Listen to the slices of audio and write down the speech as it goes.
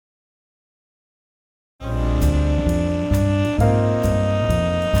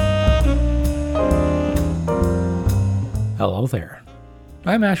Hello there.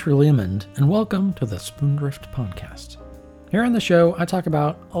 I'm Asher Leamond, and welcome to the Spoondrift Podcast. Here on the show, I talk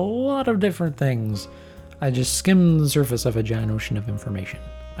about a lot of different things. I just skim the surface of a giant ocean of information.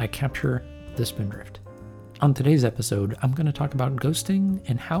 I capture the Spoondrift. On today's episode, I'm going to talk about ghosting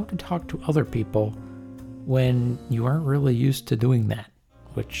and how to talk to other people when you aren't really used to doing that,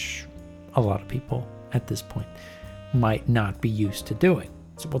 which a lot of people at this point might not be used to doing.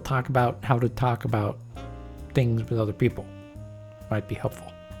 So we'll talk about how to talk about things with other people. Might be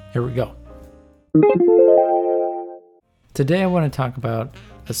helpful. Here we go. Today I want to talk about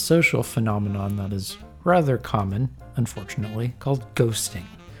a social phenomenon that is rather common, unfortunately, called ghosting.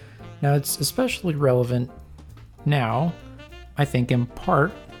 Now it's especially relevant now, I think in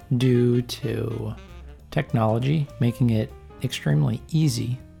part due to technology making it extremely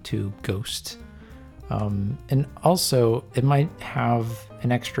easy to ghost. And also it might have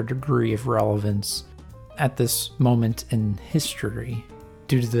an extra degree of relevance at this moment in history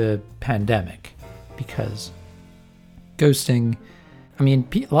due to the pandemic, because ghosting,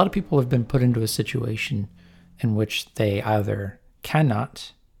 a lot of people have been put into a situation in which they either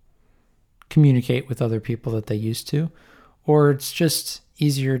cannot communicate with other people that they used to, or it's just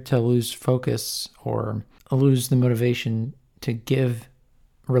easier to lose focus or lose the motivation to give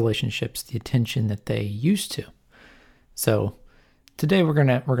relationships the attention that they used to. So today we're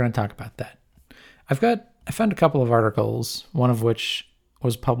gonna talk about that. I found a couple of articles, one of which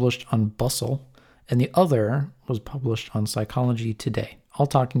was published on Bustle, and the other was published on Psychology Today, all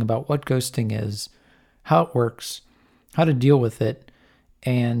talking about what ghosting is, how it works, how to deal with it,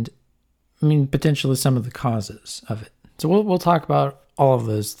 and potentially some of the causes of it. So we'll talk about all of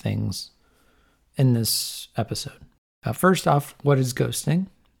those things in this episode. First off, what is ghosting?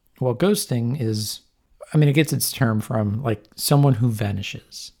 Well, ghosting is, it gets its term from like someone who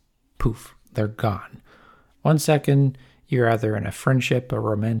vanishes. Poof, they're gone. 1 second, you're either in a friendship, a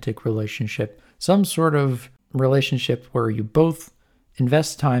romantic relationship, some sort of relationship where you both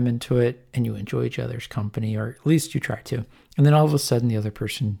invest time into it and you enjoy each other's company, or at least you try to. And then all of a sudden the other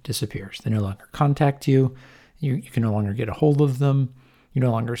person disappears. They no longer contact you. You can no longer get a hold of them. You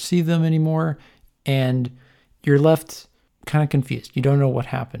no longer see them anymore. And you're left kind of confused. You don't know what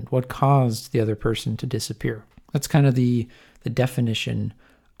happened, what caused the other person to disappear. That's kind of the definition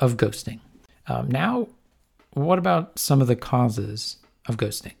of ghosting. Now, what about some of the causes of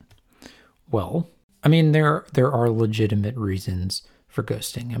ghosting? Well, there are legitimate reasons for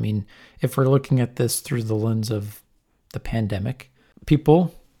ghosting. If we're looking at this through the lens of the pandemic,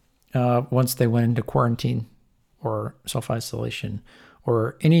 people, once they went into quarantine or self-isolation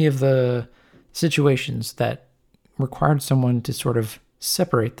or any of the situations that required someone to sort of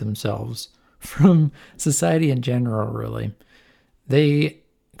separate themselves from society in general, really, they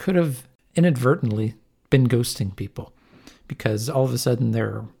could have inadvertently been ghosting people because all of a sudden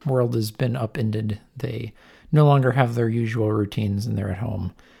their world has been upended. They no longer have their usual routines and they're at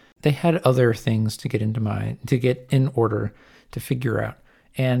home. They had other things to get in order to figure out.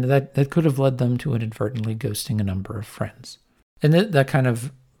 And that could have led them to inadvertently ghosting a number of friends. And that kind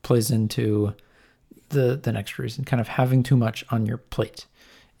of plays into the next reason, kind of having too much on your plate.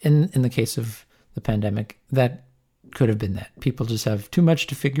 In the case of the pandemic, that could have been that. People just have too much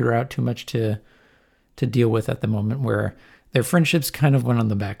to figure out, too much to deal with at the moment, where their friendships kind of went on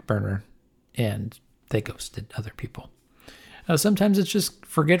the back burner and they ghosted other people. Sometimes it's just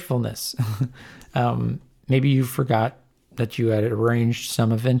forgetfulness. Maybe you forgot that you had arranged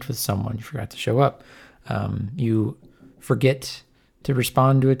some event with someone. You forgot to show up. You forget to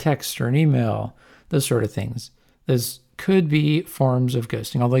respond to a text or an email, those sort of things. Those could be forms of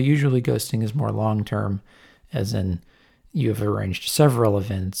ghosting, although usually ghosting is more long-term, as in you have arranged several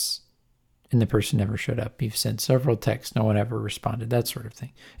events and the person never showed up. You've sent several texts, no one ever responded, that sort of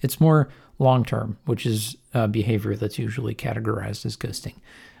thing. It's more long-term, which is behavior that's usually categorized as ghosting.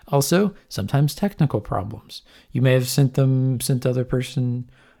 Also, sometimes technical problems. You may have sent the other person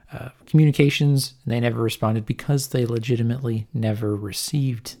communications and they never responded because they legitimately never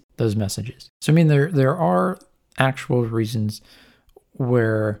received those messages. So there are actual reasons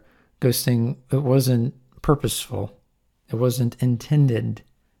where ghosting, it wasn't purposeful. It wasn't intended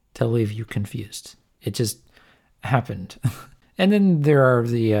to leave you confused. It just happened. And then there are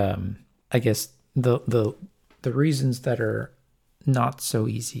the reasons that are not so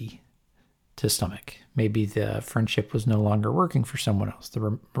easy to stomach. Maybe the friendship was no longer working for someone else.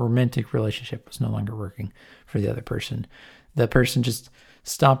 The romantic relationship was no longer working for the other person. The person just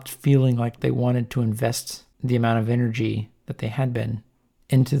stopped feeling like they wanted to invest the amount of energy that they had been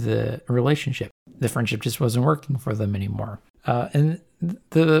into the relationship. The friendship just wasn't working for them anymore. And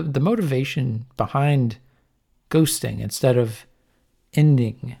the motivation behind ghosting instead of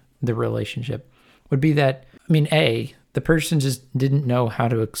ending the relationship would be that, A, the person just didn't know how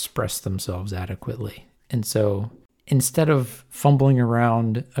to express themselves adequately. And so instead of fumbling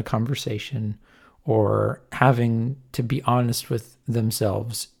around a conversation or having to be honest with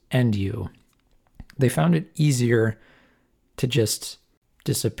themselves and you, they found it easier to just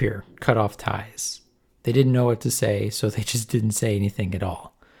disappear, cut off ties. They didn't know what to say, so they just didn't say anything at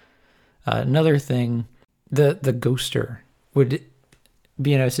all. Another thing, the ghoster would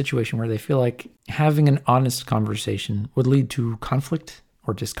be in a situation where they feel like having an honest conversation would lead to conflict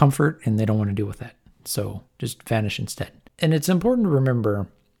or discomfort, and they don't want to deal with that. So just vanish instead. And it's important to remember,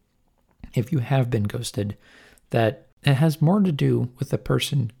 if you have been ghosted, that it has more to do with the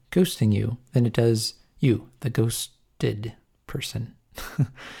person ghosting you than it does you, the ghosted person.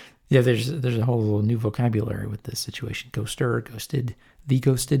 Yeah, there's a whole little new vocabulary with this situation. Ghoster, ghosted, the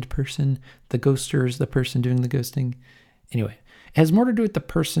ghosted person, the ghoster is the person doing the ghosting. Anyway, it has more to do with the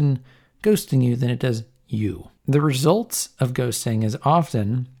person ghosting you than it does you. The results of ghosting is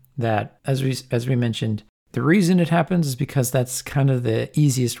often that, as we mentioned, the reason it happens is because that's kind of the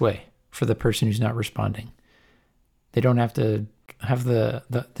easiest way for the person who's not responding. They don't have to have the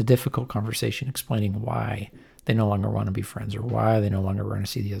difficult conversation explaining why they no longer want to be friends or why they no longer want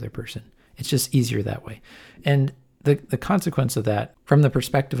to see the other person. It's just easier that way. And the consequence of that, from the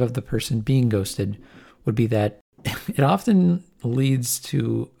perspective of the person being ghosted, would be that it often leads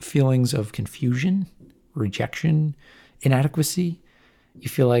to feelings of confusion, rejection, inadequacy. You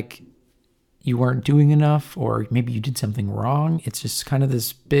feel like you weren't doing enough, or maybe you did something wrong. It's just kind of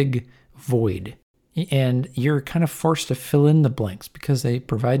this big void. And you're kind of forced to fill in the blanks because they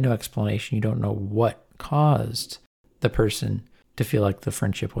provide no explanation. You don't know what caused the person to feel like the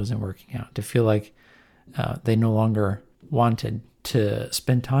friendship wasn't working out, to feel like they no longer wanted to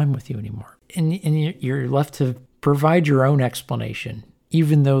spend time with you anymore. And you're left to provide your own explanation,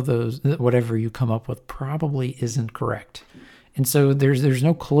 even though whatever you come up with probably isn't correct. And so there's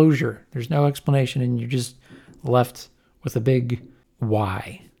no closure, there's no explanation, and you're just left with a big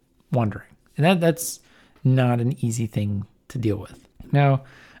why, wondering. And that's not an easy thing to deal with. Now,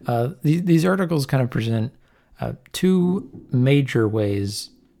 these articles kind of present two major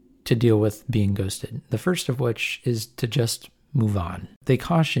ways to deal with being ghosted. The first of which is to just move on. They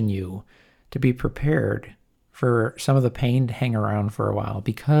caution you to be prepared for some of the pain to hang around for a while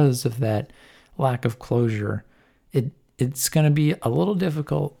because of that lack of closure. It's going to be a little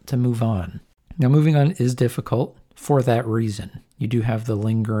difficult to move on. Now, moving on is difficult for that reason. You do have the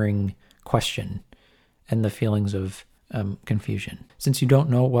lingering question and the feelings of confusion. Since you don't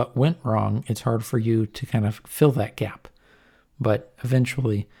know what went wrong, it's hard for you to kind of fill that gap. But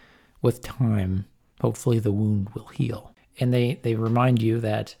eventually, with time, hopefully the wound will heal. And they remind you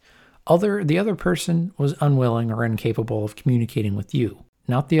that the other person was unwilling or incapable of communicating with you,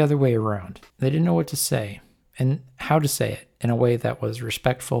 not the other way around. They didn't know what to say and how to say it in a way that was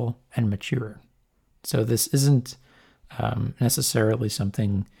respectful and mature. So this isn't necessarily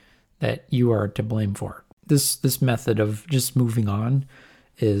something that you are to blame for. This method of just moving on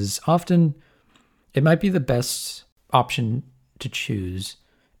is often, it might be the best option to choose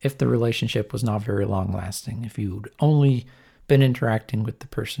if the relationship was not very long lasting, if you'd only been interacting with the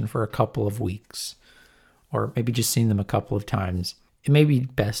person for a couple of weeks, or maybe just seen them a couple of times. It may be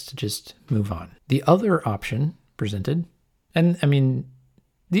best to just move on. The other option presented, and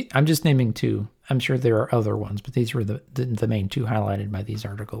I'm just naming two. I'm sure there are other ones, but these were the main two highlighted by these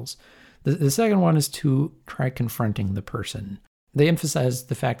articles. The second one is to try confronting the person. They emphasize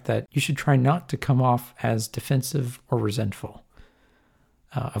the fact that you should try not to come off as defensive or resentful.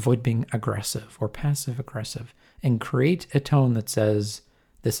 Avoid being aggressive or passive aggressive, and create a tone that says,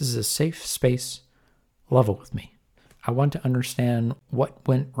 this is a safe space, level with me. I want to understand what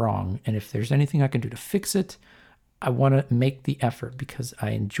went wrong, and if there's anything I can do to fix it, I want to make the effort because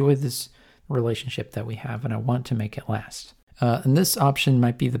I enjoy this relationship that we have and I want to make it last. And this option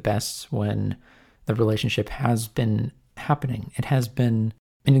might be the best when the relationship has been happening. It has been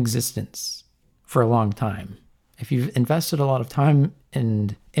in existence for a long time. If you've invested a lot of time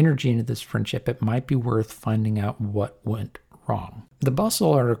and energy into this friendship, it might be worth finding out what went wrong. The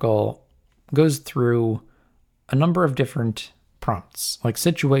Bustle article goes through a number of different prompts, like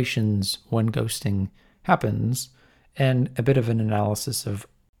situations when ghosting happens, and a bit of an analysis of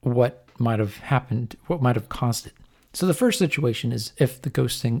what might have happened, what might have caused it. So the first situation is if the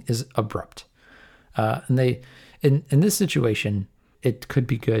ghosting is abrupt. In this situation, it could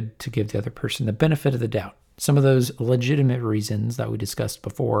be good to give the other person the benefit of the doubt. Some of those legitimate reasons that we discussed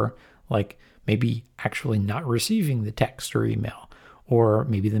before, like maybe actually not receiving the text or email, or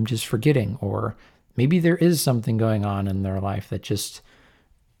maybe them just forgetting, or Maybe there is something going on in their life that just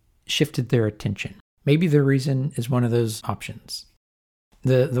shifted their attention. Maybe the reason is one of those options.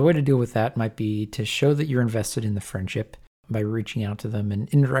 The way to deal with that might be to show that you're invested in the friendship by reaching out to them and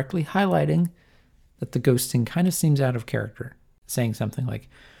indirectly highlighting that the ghosting kind of seems out of character. Saying something like,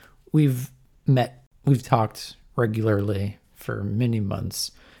 we've talked regularly for many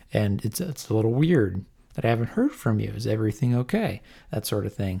months, and it's a little weird that I haven't heard from you. Is everything okay? That sort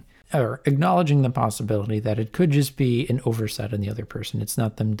of thing. Or acknowledging the possibility that it could just be an oversight on the other person. It's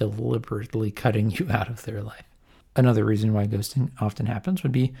not them deliberately cutting you out of their life. Another reason why ghosting often happens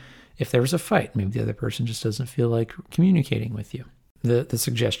would be if there was a fight. Maybe the other person just doesn't feel like communicating with you. The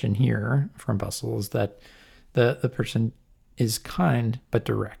suggestion here from Bustle is that the person is kind but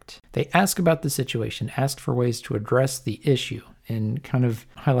direct. They ask about the situation, ask for ways to address the issue, and kind of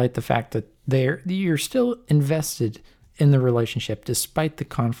highlight the fact that you're still invested in the relationship despite the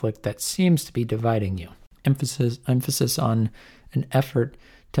conflict that seems to be dividing you. Emphasis on an effort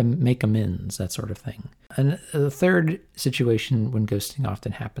to make amends, that sort of thing. And the third situation when ghosting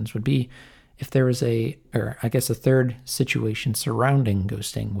often happens would be if there was a third situation surrounding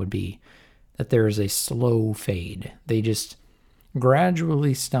ghosting would be that there is a slow fade. They just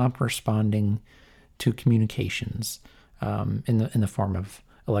gradually stop responding to communications in the form of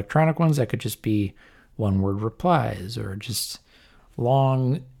electronic ones. That could just be one-word replies or just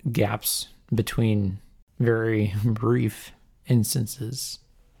long gaps between very brief instances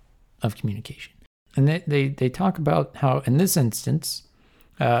of communication. And they talk about how, in this instance,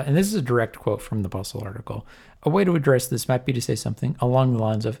 and this is a direct quote from the Bustle article, a way to address this might be to say something along the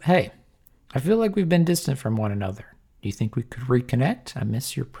lines of, hey, I feel like we've been distant from one another. Do you think we could reconnect? I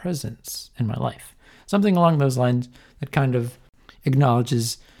miss your presence in my life. Something along those lines that kind of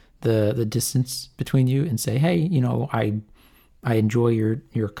acknowledges the distance between you and say, hey, I enjoy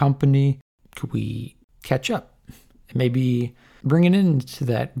your company. Could we catch up? Maybe bring it into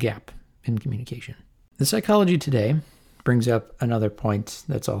that gap in communication. The Psychology Today brings up another point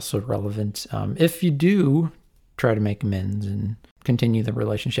that's also relevant. If you do try to make amends and continue the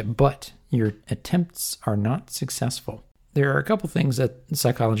relationship, but your attempts are not successful, there are a couple things that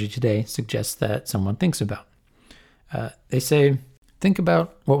Psychology Today suggests that someone thinks about. They say, think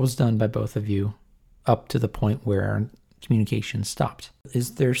about what was done by both of you up to the point where communication stopped.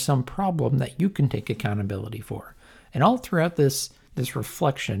 Is there some problem that you can take accountability for? And all throughout this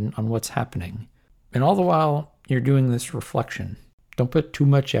reflection on what's happening, and all the while you're doing this reflection, don't put too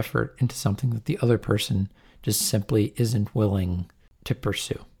much effort into something that the other person just simply isn't willing to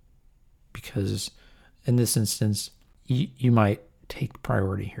pursue. Because in this instance, you might take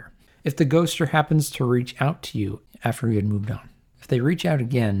priority here. If the ghoster happens to reach out to you after you had moved on, if they reach out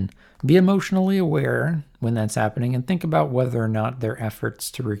again, be emotionally aware when that's happening and think about whether or not their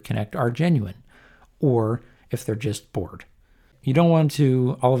efforts to reconnect are genuine or if they're just bored. You don't want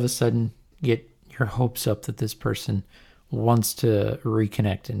to all of a sudden get your hopes up that this person wants to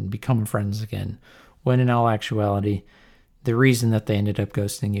reconnect and become friends again, when in all actuality, the reason that they ended up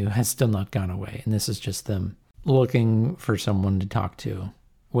ghosting you has still not gone away. And this is just them looking for someone to talk to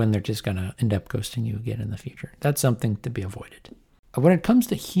when they're just going to end up ghosting you again in the future. That's something to be avoided. When it comes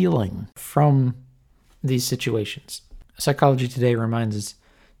to healing from these situations, Psychology Today reminds us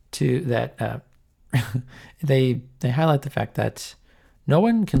that they highlight the fact that no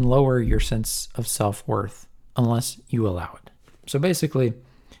one can lower your sense of self-worth unless you allow it. So basically,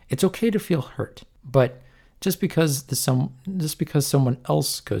 it's okay to feel hurt, but just because someone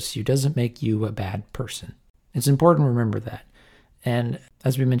else ghosts you doesn't make you a bad person. It's important to remember that. And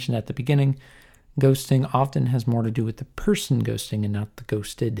as we mentioned at the beginning, ghosting often has more to do with the person ghosting and not the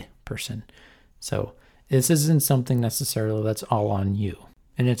ghosted person. So this isn't something necessarily that's all on you.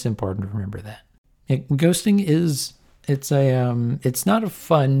 And it's important to remember that. Ghosting it's not a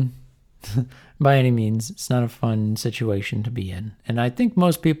fun, by any means, it's not a fun situation to be in. And I think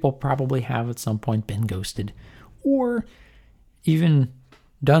most people probably have at some point been ghosted or even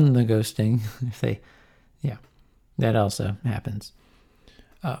done the ghosting that also happens.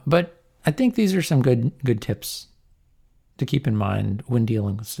 But I think these are some good tips to keep in mind when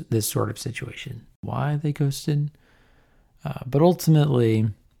dealing with this sort of situation. Why they ghosted, but ultimately,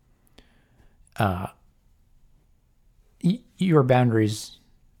 your boundaries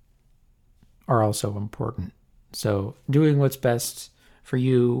are also important. So doing what's best for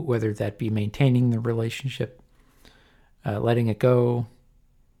you, whether that be maintaining the relationship, letting it go,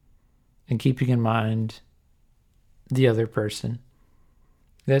 and keeping in mind the other person.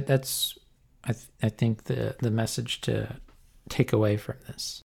 That's I think the message to take away from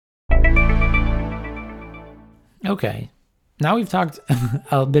this. Okay, now we've talked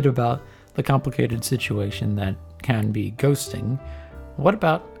a bit about the complicated situation that can be ghosting, what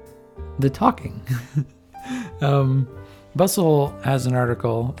about the talking? Bustle has an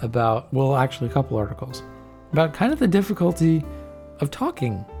article about, well, actually a couple articles, about kind of the difficulty of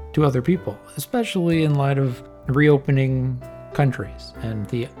talking to other people, especially in light of reopening countries and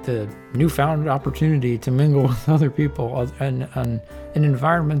the newfound opportunity to mingle with other people and in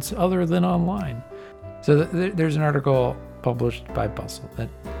environments other than online. So there's an article published by Bustle that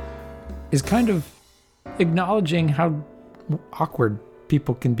is kind of acknowledging how awkward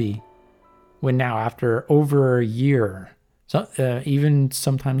people can be when now, after over a year, even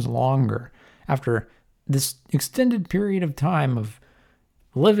sometimes longer, after this extended period of time of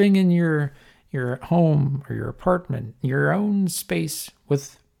living in your home or your apartment, your own space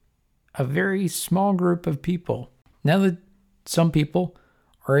with a very small group of people. Now that some people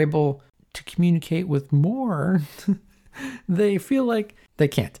are able to communicate with more, they feel like they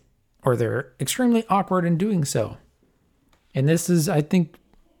can't, or they're extremely awkward in doing so. And this is, I think,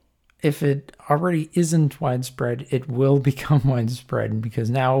 if it already isn't widespread, it will become widespread,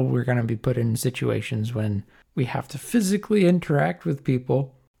 because now we're going to be put in situations when we have to physically interact with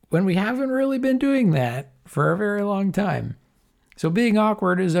people when we haven't really been doing that for a very long time. So being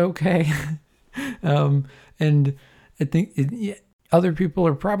awkward is okay. And I think other people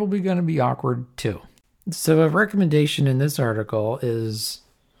are probably going to be awkward too. So a recommendation in this article is,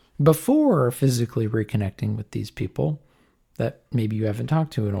 before physically reconnecting with these people that maybe you haven't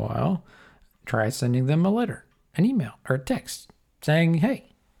talked to in a while, try sending them a letter, an email, or a text saying,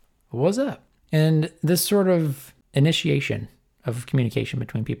 hey, what's up? And this sort of initiation of communication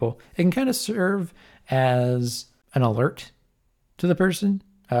between people, it can kind of serve as an alert to the person,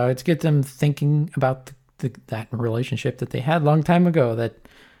 to get them thinking about that relationship that they had a long time ago that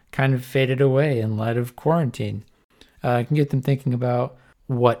kind of faded away in light of quarantine. It can get them thinking about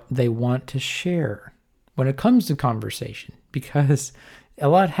what they want to share when it comes to conversation, because a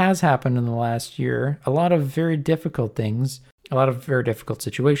lot has happened in the last year, a lot of very difficult things, a lot of very difficult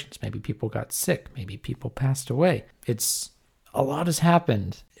situations. Maybe people got sick, maybe people passed away. A lot has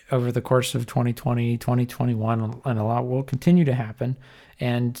happened over the course of 2020, 2021, and a lot will continue to happen.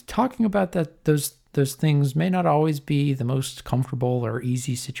 And talking about those things may not always be the most comfortable or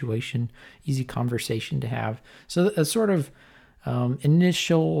easy conversation to have. So a sort of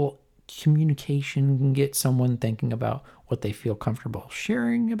initial communication can get someone thinking about what they feel comfortable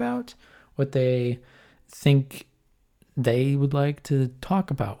sharing about, what they think they would like to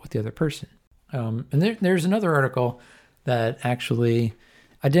talk about with the other person. And there's another article that actually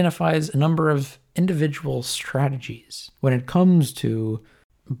identifies a number of individual strategies when it comes to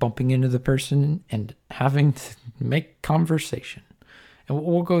bumping into the person and having to make conversation. And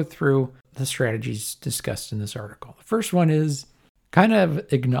we'll go through the strategies discussed in this article. The first one is kind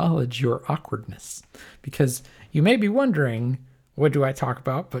of acknowledge your awkwardness, because you may be wondering, what do I talk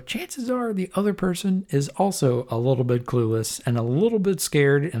about? But chances are the other person is also a little bit clueless and a little bit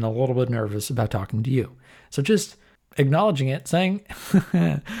scared and a little bit nervous about talking to you. So just acknowledging it, saying,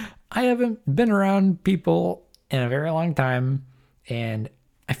 I haven't been around people in a very long time and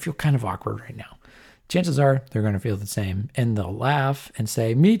I feel kind of awkward right now. Chances are they're going to feel the same, and they'll laugh and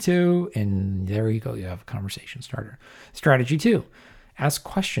say, me too. And there you go. You have a conversation starter. Strategy 2, ask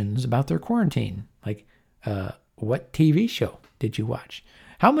questions about their quarantine. Like, what TV show did you watch?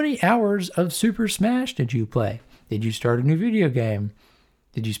 How many hours of Super Smash did you play? Did you start a new video game?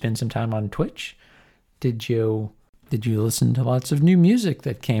 Did you spend some time on Twitch? Did you listen to lots of new music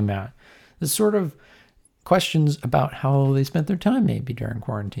that came out? This sort of questions about how they spent their time maybe during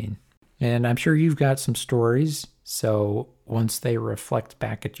quarantine. And I'm sure you've got some stories, so once they reflect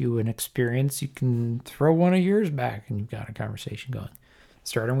back at you an experience, you can throw one of yours back and you've got a conversation going.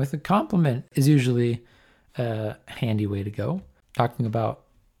 Starting with a compliment is usually a handy way to go. Talking about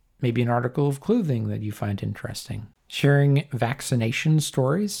maybe an article of clothing that you find interesting. Sharing vaccination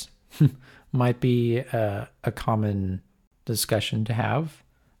stories might be a common discussion to have.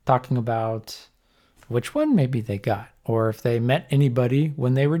 Talking about which one maybe they got, or if they met anybody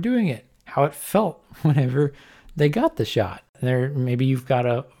when they were doing it, how it felt whenever they got the shot. Maybe you've got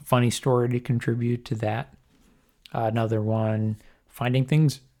a funny story to contribute to that. Another one, finding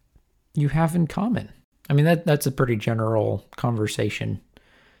things you have in common. I mean, that's a pretty general conversation.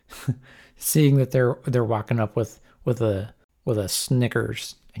 Seeing that they're walking up with a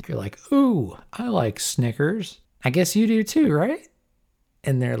Snickers, and you're like, ooh, I like Snickers. I guess you do too, right?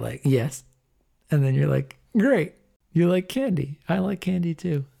 And they're like, yes. And then you're like, great. You like candy. I like candy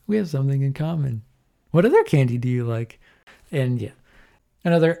too. We have something in common. What other candy do you like? And yeah.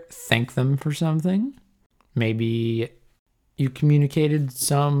 Another, thank them for something. Maybe you communicated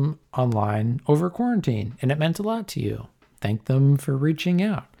some online over quarantine and it meant a lot to you. Thank them for reaching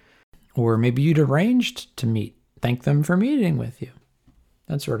out. Or maybe you'd arranged to meet. Thank them for meeting with you.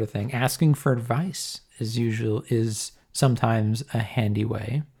 That sort of thing. Asking for advice is sometimes a handy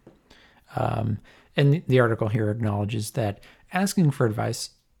way. And the article here acknowledges that asking for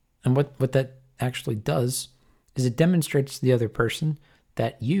advice, and what that actually does is it demonstrates to the other person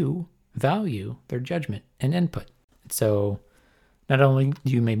that you value their judgment and input. So not only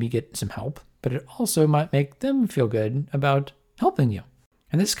do you maybe get some help, but it also might make them feel good about helping you.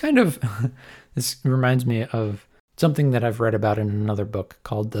 And this this reminds me of something that I've read about in another book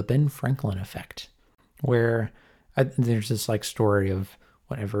called The Ben Franklin Effect, where there's this like story of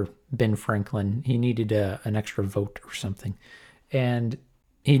whatever Ben Franklin, he needed an extra vote or something. And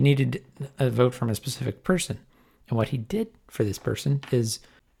he needed a vote from a specific person. And what he did for this person is,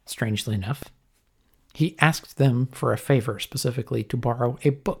 strangely enough, he asked them for a favor, specifically to borrow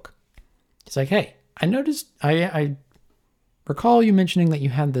a book. He's like, hey, I noticed, I recall you mentioning that you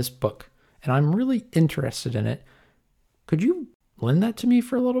had this book, and I'm really interested in it. Could you lend that to me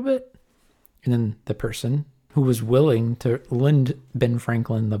for a little bit? And then the person who was willing to lend Ben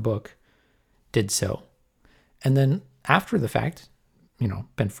Franklin the book did so. And then after the fact,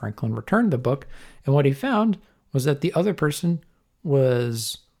 Ben Franklin returned the book, and what he found was that the other person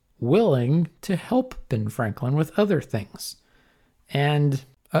was willing to help Ben Franklin with other things. And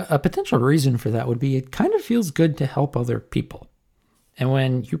a potential reason for that would be it kind of feels good to help other people. And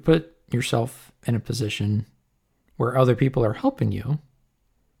when you put yourself in a position where other people are helping you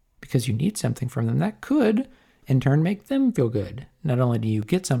because you need something from them, that could in turn make them feel good. Not only do you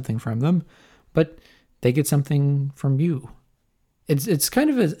get something from them, but they get something from you. It's kind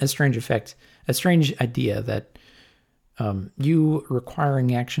of a strange effect, a strange idea that you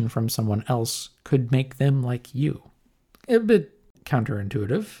requiring action from someone else could make them like you. A bit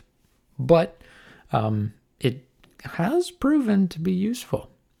counterintuitive, but it has proven to be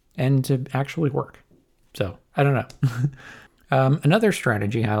useful and to actually work. So, I don't know. Another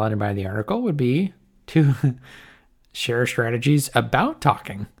strategy highlighted by the article would be to share strategies about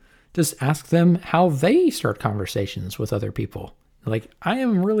talking. Just ask them how they start conversations with other people. Like, I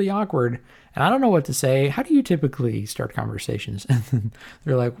am really awkward and I don't know what to say. How do you typically start conversations? And then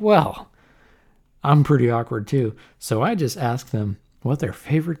they're like, well, I'm pretty awkward too. So I just ask them what their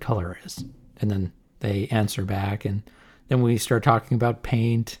favorite color is. And then they answer back. And then we start talking about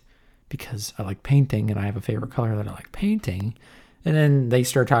paint because I like painting and I have a favorite color that I like painting. And then they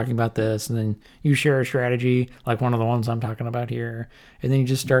start talking about this. And then you share a strategy like one of the ones I'm talking about here. And then you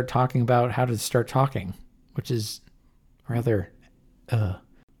just start talking about how to start talking, which is rather... I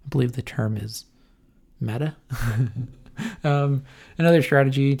believe the term is meta. Another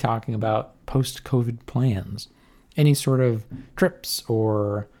strategy talking about post-COVID plans. Any sort of trips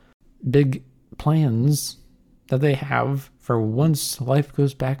or big plans that they have for once life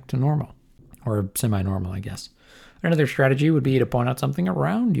goes back to normal. Or semi-normal, I guess. Another strategy would be to point out something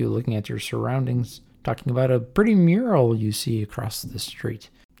around you, looking at your surroundings, talking about a pretty mural you see across the street,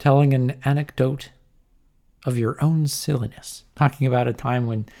 telling an anecdote of your own silliness, talking about a time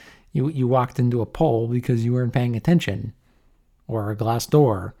when you walked into a pole because you weren't paying attention, or a glass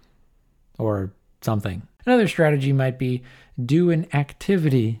door, or something. Another strategy might be do an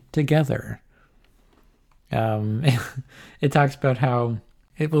activity together. It talks about how,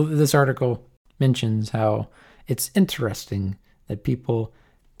 this article mentions how it's interesting that people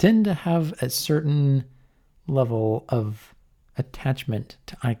tend to have a certain level of attachment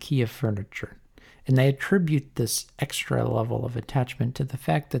to IKEA furniture. And they attribute this extra level of attachment to the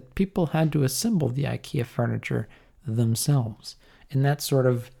fact that people had to assemble the IKEA furniture themselves. And that sort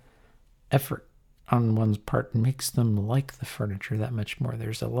of effort on one's part makes them like the furniture that much more.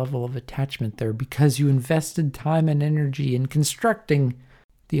 There's a level of attachment there because you invested time and energy in constructing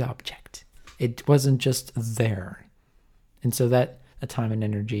the object. It wasn't just there. And so that time and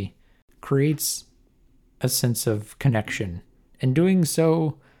energy creates a sense of connection. And doing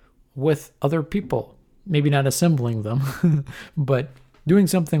so with other people, maybe not assembling them, but doing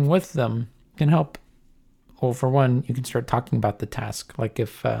something with them can help. Well, for one, you can start talking about the task. Like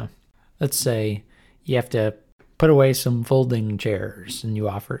if, let's say you have to put away some folding chairs and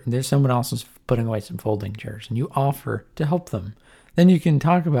there's someone else who's putting away some folding chairs and you offer to help them. Then you can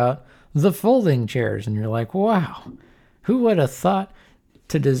talk about the folding chairs and you're like, wow, who would have thought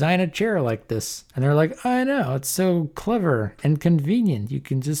to design a chair like this? And they're like, I know, it's so clever and convenient. You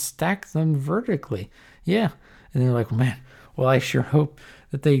can just stack them vertically. Yeah. And they're like, man, well, I sure hope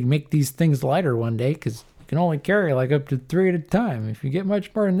that they make these things lighter one day because can only carry like up to 3 at a time. If you get much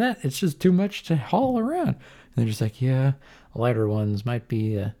more than that, it's just too much to haul around. And they're just like, yeah, lighter ones might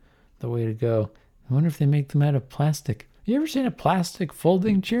be the way to go. I wonder if they make them out of plastic. You ever seen a plastic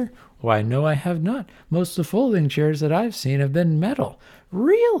folding chair? Why, no, I have not. Most of the folding chairs that I've seen have been metal.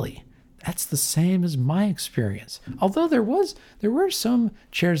 Really? That's the same as my experience. Although there were some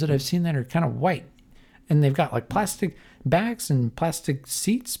chairs that I've seen that are kind of white, and they've got like plastic backs and plastic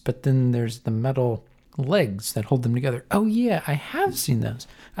seats, but then there's the metal legs that hold them together. Oh yeah, I have seen those.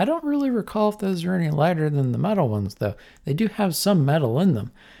 I don't really recall if those are any lighter than the metal ones, though. They do have some metal in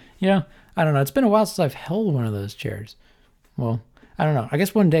them. Yeah, I don't know. It's been a while since I've held one of those chairs. Well, I don't know. I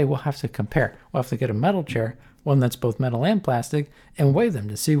guess one day we'll have to compare. We'll have to get a metal chair, one that's both metal and plastic, and weigh them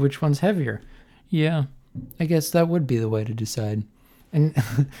to see which one's heavier. Yeah, I guess that would be the way to decide. And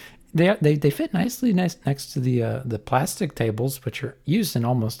they fit nicely next to the plastic tables, which are used in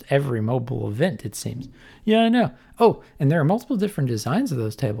almost every mobile event, it seems. Yeah, I know. Oh, and there are multiple different designs of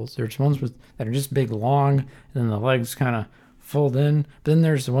those tables. There's ones that are just big, long, and then the legs kind of fold in. Then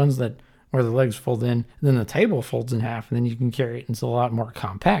there's the ones where the legs fold in, and then the table folds in half, and then you can carry it, and it's a lot more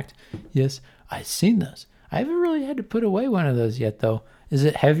compact. Yes, I've seen those. I haven't really had to put away one of those yet, though. Is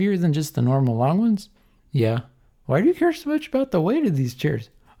it heavier than just the normal long ones? Yeah. Why do you care so much about the weight of these chairs?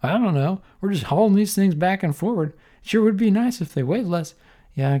 I don't know. We're just hauling these things back and forward. It sure would be nice if they weighed less.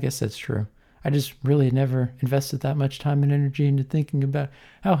 Yeah, I guess that's true. I just really never invested that much time and energy into thinking about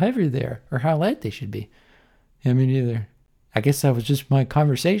how heavy they are or how light they should be. Yeah, me neither. I guess that was just my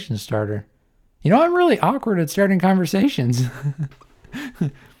conversation starter. You know, I'm really awkward at starting conversations.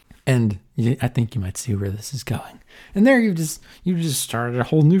 And I think you might see where this is going. And there you just started a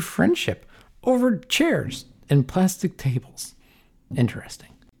whole new friendship over chairs and plastic tables. Interesting.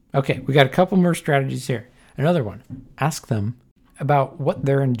 Okay, we got a couple more strategies here. Another one. Ask them about what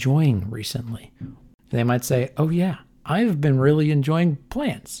they're enjoying recently. They might say, oh yeah, I've been really enjoying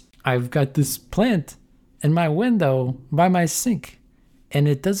plants. I've got this plant in my window by my sink, and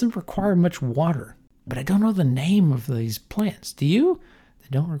it doesn't require much water. But I don't know the name of these plants. Do you? They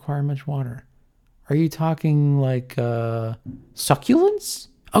don't require much water. Are you talking like succulents?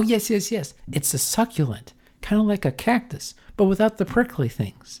 Oh, yes. It's a succulent, kind of like a cactus, but without the prickly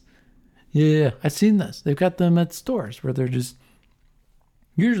things. Yeah, I've seen this. They've got them at stores where they're just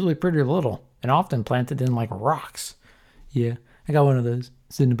usually pretty little and often planted in like rocks. Yeah, I got one of those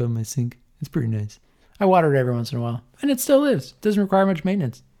sitting above my sink. It's pretty nice. I water it every once in a while, and it still lives. It doesn't require much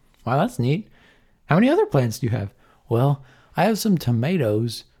maintenance. Wow, that's neat. How many other plants do you have? Well, I have some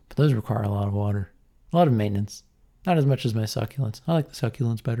tomatoes, but those require a lot of water, a lot of maintenance. Not as much as my succulents. I like the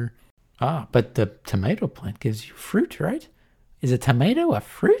succulents better. Ah, but the tomato plant gives you fruit, right? Is a tomato a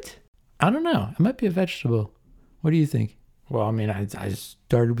fruit? I don't know. It might be a vegetable. What do you think? Well, I mean, I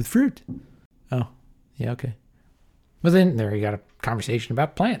started with fruit. Oh, yeah, okay. But then there you got a conversation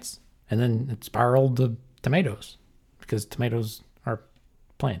about plants. And then it spiraled to tomatoes because tomatoes are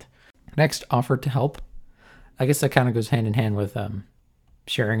plant. Next, offer to help. I guess that kind of goes hand in hand with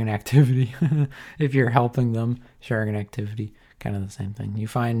sharing an activity. If you're helping them, sharing an activity, kind of the same thing. You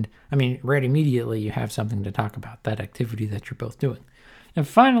find, right immediately you have something to talk about, that activity that you're both doing. And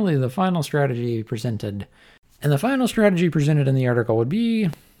finally, the final strategy presented. And the final strategy presented in the article would be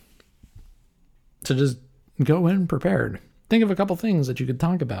to just go in prepared. Think of a couple things that you could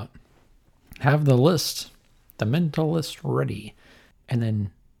talk about. Have the mental list ready, and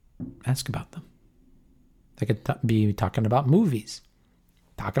then ask about them. They could be talking about movies,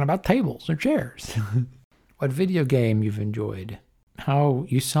 talking about tables or chairs, what video game you've enjoyed, how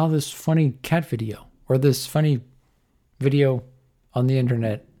you saw this funny cat video, or this funny video on the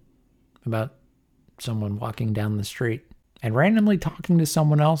internet about someone walking down the street and randomly talking to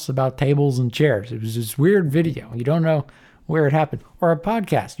someone else about tables and chairs. It was this weird video. You don't know where it happened. Or a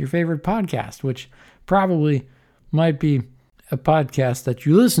podcast, your favorite podcast, which probably might be a podcast that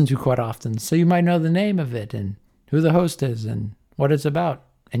you listen to quite often. So you might know the name of it and who the host is and what it's about.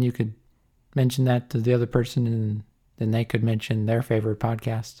 And you could mention that to the other person, and then they could mention their favorite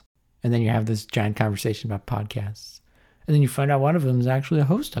podcast. And then you have this giant conversation about podcasts. And then you find out one of them is actually a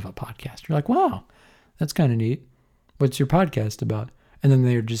host of a podcast. You're like, wow, that's kind of neat. What's your podcast about? And then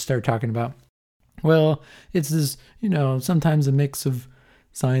they just start talking about, well, it's this, sometimes a mix of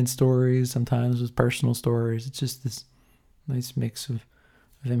science stories, sometimes with personal stories. It's just this nice mix of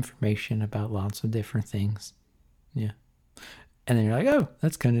information about lots of different things. Yeah. And then you're like, oh,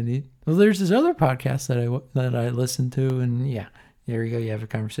 that's kind of neat. Well, there's this other podcast that I listen to, and yeah, there you go. You have a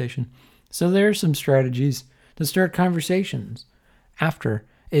conversation. So there are some strategies to start conversations after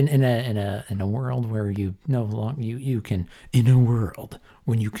in a world where you no longer you can in a world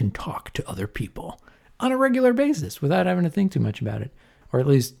when you can talk to other people on a regular basis without having to think too much about it, or at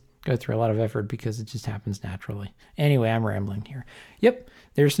least go through a lot of effort because it just happens naturally. Anyway, I'm rambling here. Yep,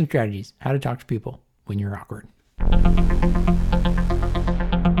 there's some strategies how to talk to people when you're awkward.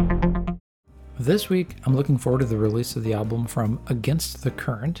 This week, I'm looking forward to the release of the album from Against the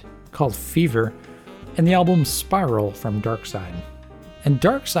Current, called Fever, and the album Spiral from Darkside. And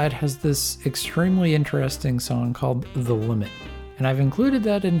Darkside has this extremely interesting song called The Limit, and I've included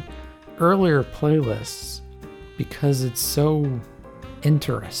that in earlier playlists because it's so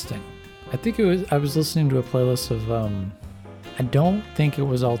interesting. I was listening to a playlist of, I don't think it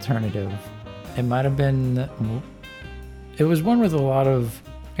was alternative. It might have been, it was one with a lot of,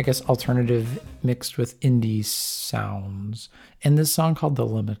 I guess, alternative mixed with indie sounds. And this song called The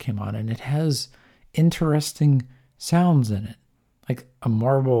Limit came on, and it has interesting sounds in it. Like a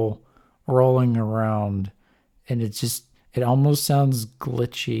marble rolling around, and it almost sounds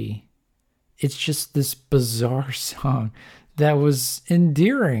glitchy. It's just this bizarre song that was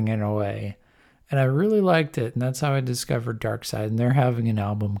endearing in a way. And I really liked it, and that's how I discovered Darkside, and they're having an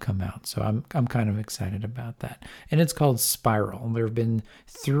album come out, so I'm kind of excited about that. And it's called Spiral. There have been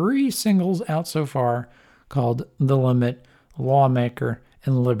 3 singles out so far called The Limit, Lawmaker,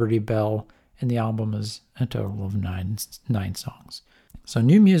 and Liberty Bell, and the album is a total of 9 songs. So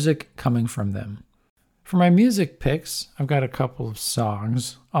new music coming from them. For my music picks, I've got a couple of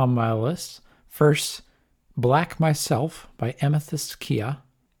songs on my list. First, Black Myself by Amethyst Kia,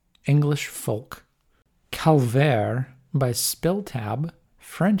 English folk. Calvaire by Spilltab,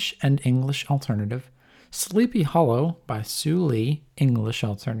 French and English alternative. Sleepy Hollow by Sue Lee, English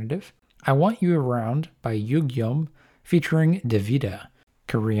alternative. I Want You Around by Yugyeom, featuring Davida,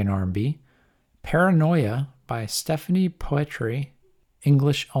 Korean R&B. Paranoia by Stephanie Poetry,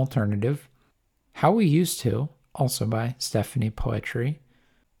 English alternative. How We Used To, also by Stephanie Poetry.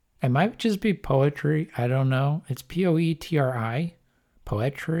 It might just be poetry, I don't know. It's Poetri.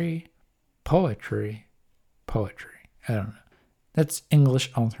 Poetry. I don't know. That's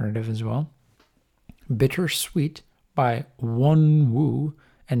English alternative as well. Bittersweet by Wonwoo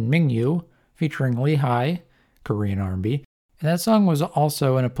and Mingyu, featuring Lee Hai, Korean R&B. And that song was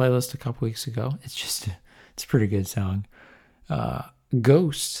also in a playlist a couple weeks ago. It's a pretty good song.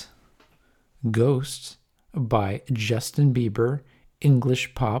 Ghost by Justin Bieber,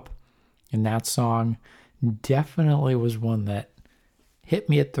 English pop. And that song definitely was one that hit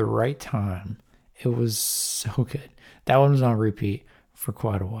me at the right time. It was so good. That one was on repeat for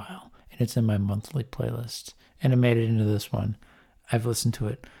quite a while, and it's in my monthly playlist, and I made it into this one. I've listened to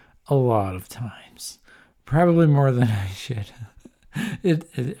it a lot of times, probably more than I should.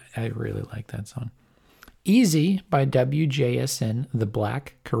 I really like that song. Easy by WJSN, the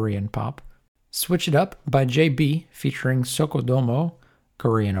Black, Korean pop. Switch It Up by JB, featuring Sokodomo,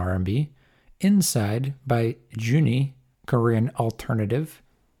 Korean R&B. Inside by Juni, Korean alternative.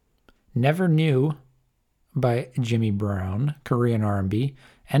 Never Knew by Jimmy Brown, Korean R&B.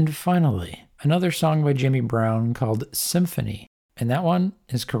 And finally, another song by Jimmy Brown called Symphony, and that one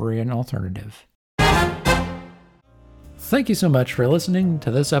is Korean alternative. Thank you so much for listening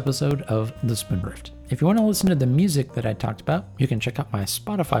to this episode of The Spoondrift. If you want to listen to the music that I talked about, you can check out my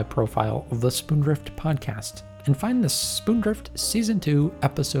Spotify profile, The Spoondrift Podcast, and find the Spoondrift Season 2,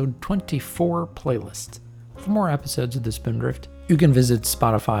 Episode 24 playlist. For more episodes of The Spoondrift, you can visit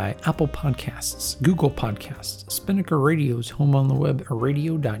Spotify, Apple Podcasts, Google Podcasts, Spinnaker Radio's home on the web,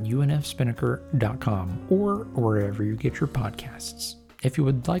 radio.unfspinnaker.com, or wherever you get your podcasts. If you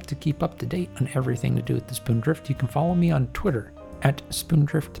would like to keep up to date on everything to do with The Spoondrift, you can follow me on Twitter at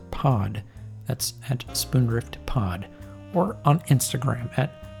SpoondriftPod. That's at SpoondriftPod. Or on Instagram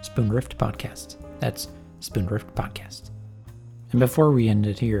at SpoondriftPodcast. That's Spoondrift Podcast. And before we end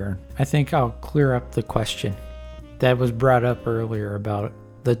it here, I think I'll clear up the question that was brought up earlier about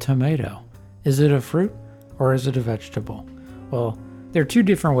the tomato. Is it a fruit or is it a vegetable? Well, there are 2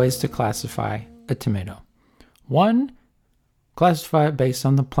 different ways to classify a tomato. One, classify it based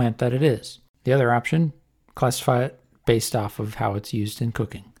on the plant that it is. The other option, classify it based off of how it's used in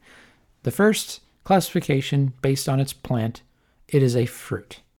cooking. The first classification, based on its plant, it is a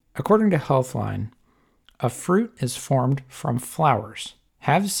fruit. According to Healthline, a fruit is formed from flowers,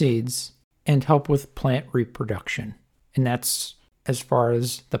 have seeds, and help with plant reproduction. And that's, as far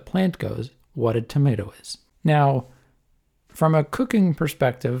as the plant goes, what a tomato is. Now, from a cooking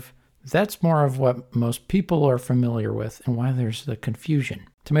perspective, that's more of what most people are familiar with and why there's the confusion.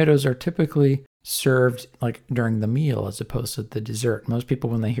 Tomatoes are typically served like during the meal as opposed to the dessert. Most people,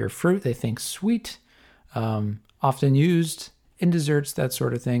 when they hear fruit, they think sweet, often used in desserts, that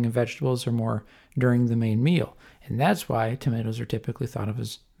sort of thing, and vegetables are more during the main meal. And that's why tomatoes are typically thought of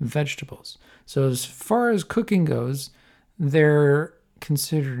as vegetables. So as far as cooking goes, they're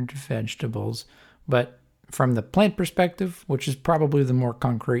considered vegetables, but from the plant perspective, which is probably the more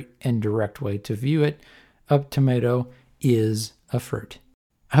concrete and direct way to view it, a tomato is a fruit.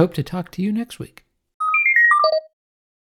 I hope to talk to you next week.